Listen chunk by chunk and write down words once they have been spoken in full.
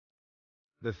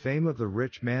The fame of the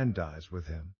rich man dies with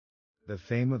him. The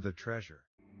fame of the treasure,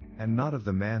 and not of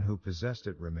the man who possessed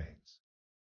it, remains.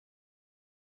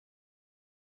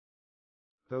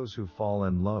 Those who fall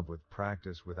in love with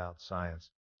practice without science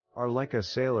are like a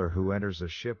sailor who enters a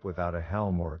ship without a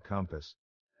helm or a compass,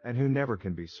 and who never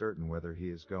can be certain whither he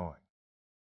is going.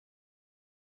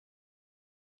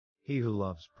 He who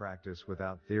loves practice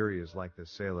without theory is like the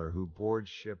sailor who boards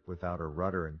ship without a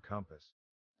rudder and compass,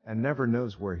 and never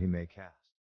knows where he may cast.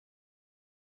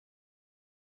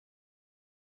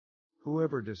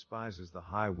 Whoever despises the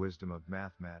high wisdom of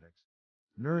mathematics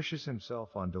nourishes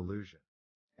himself on delusion,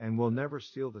 and will never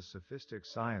steal the sophistic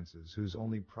sciences whose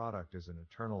only product is an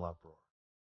eternal uproar.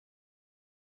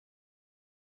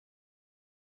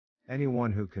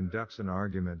 Anyone who conducts an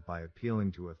argument by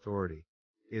appealing to authority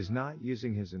is not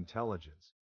using his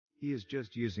intelligence, he is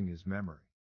just using his memory.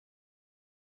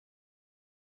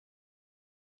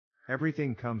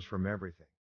 Everything comes from everything,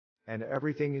 and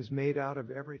everything is made out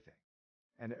of everything,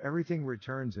 and everything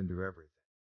returns into everything.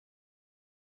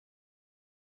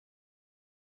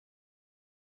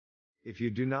 If you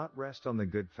do not rest on the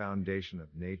good foundation of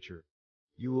nature,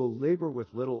 you will labor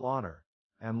with little honor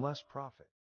and less profit.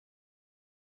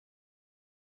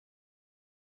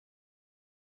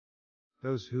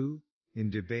 Those who,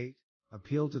 in debate,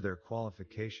 appeal to their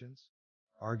qualifications,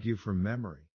 argue from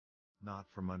memory, not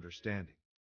from understanding.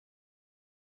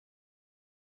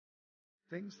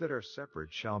 Things that are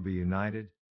separate shall be united,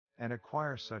 and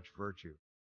acquire such virtue,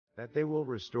 that they will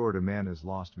restore to man his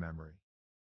lost memory.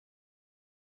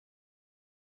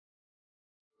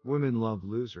 Women love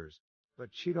losers,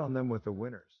 but cheat on them with the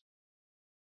winners.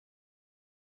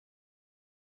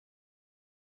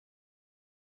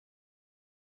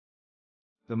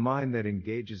 The mind that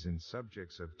engages in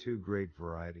subjects of too great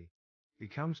variety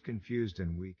becomes confused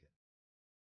and weakened.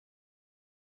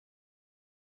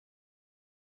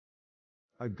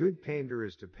 A good painter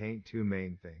is to paint two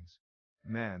main things,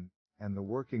 man, and the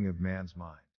working of man's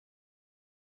mind.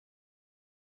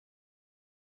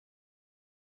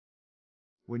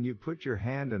 When you put your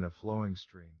hand in a flowing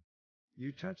stream,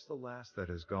 you touch the last that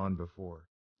has gone before,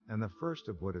 and the first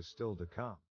of what is still to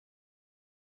come.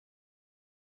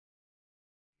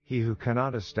 He who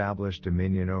cannot establish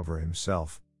dominion over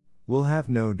himself will have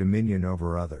no dominion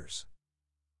over others.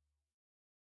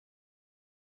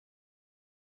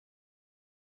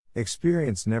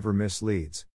 Experience never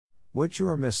misleads. What you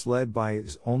are misled by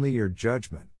is only your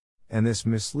judgment, and this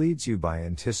misleads you by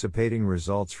anticipating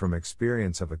results from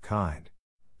experience of a kind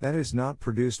that is not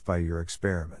produced by your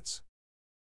experiments.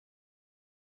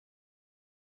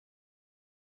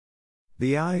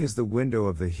 The eye is the window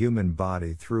of the human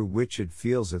body through which it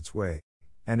feels its way,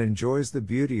 and enjoys the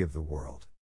beauty of the world.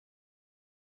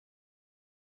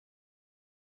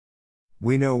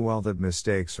 We know well that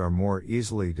mistakes are more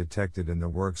easily detected in the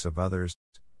works of others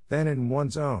than in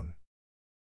one's own.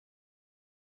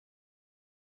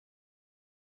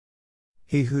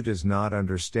 He who does not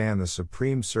understand the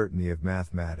supreme certainty of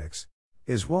mathematics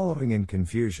is wallowing in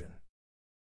confusion.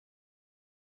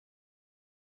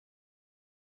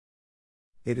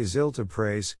 It is ill to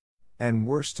praise, and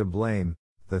worse to blame,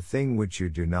 the thing which you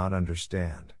do not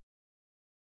understand.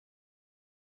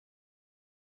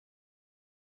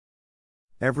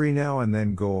 Every now and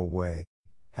then go away,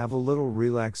 have a little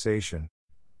relaxation,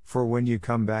 for when you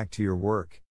come back to your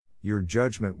work, your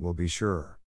judgment will be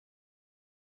surer.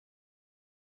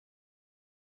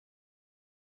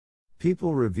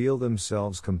 People reveal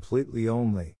themselves completely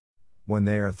only when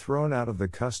they are thrown out of the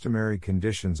customary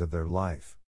conditions of their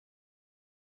life.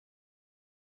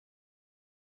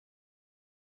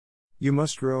 You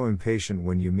must grow impatient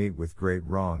when you meet with great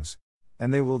wrongs,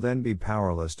 and they will then be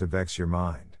powerless to vex your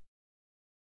mind.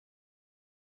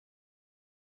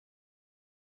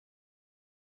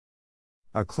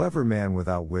 A clever man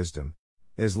without wisdom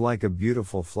is like a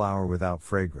beautiful flower without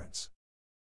fragrance.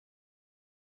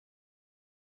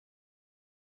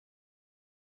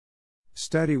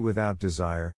 Study without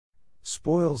desire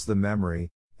spoils the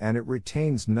memory, and it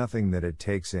retains nothing that it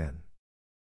takes in.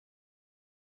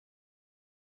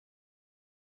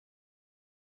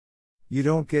 You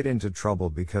don't get into trouble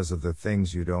because of the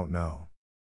things you don't know.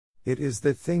 It is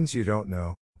the things you don't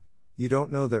know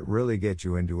that really get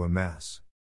you into a mess.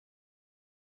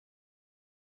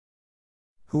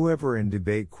 Whoever in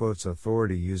debate quotes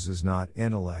authority uses not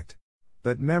intellect,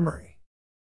 but memory.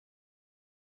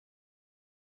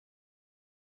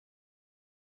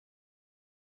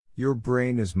 Your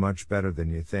brain is much better than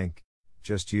you think,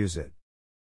 just use it.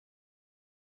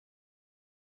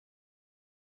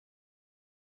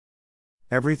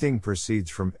 Everything proceeds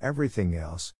from everything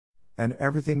else, and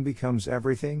everything becomes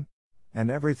everything, and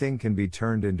everything can be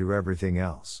turned into everything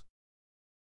else.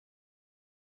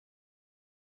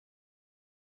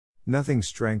 Nothing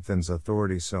strengthens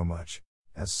authority so much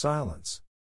as silence.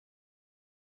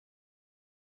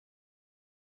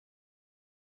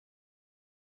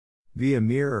 Be a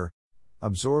mirror,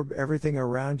 absorb everything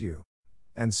around you,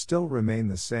 and still remain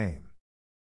the same.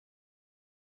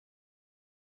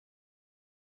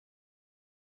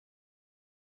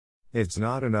 It's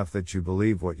not enough that you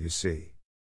believe what you see.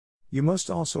 You must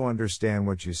also understand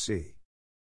what you see.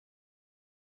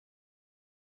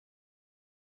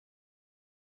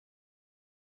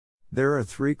 There are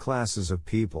three classes of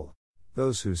people: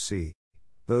 those who see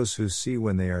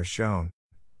when they are shown,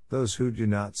 those who do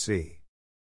not see.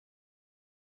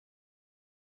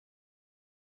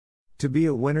 To be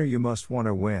a winner, you must want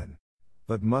to win,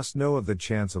 but must know of the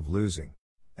chance of losing,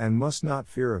 and must not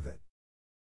fear of it.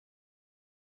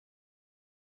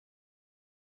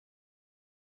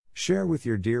 Share with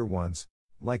your dear ones,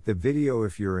 like the video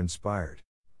if you're inspired.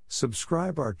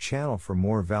 Subscribe our channel for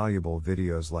more valuable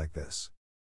videos like this.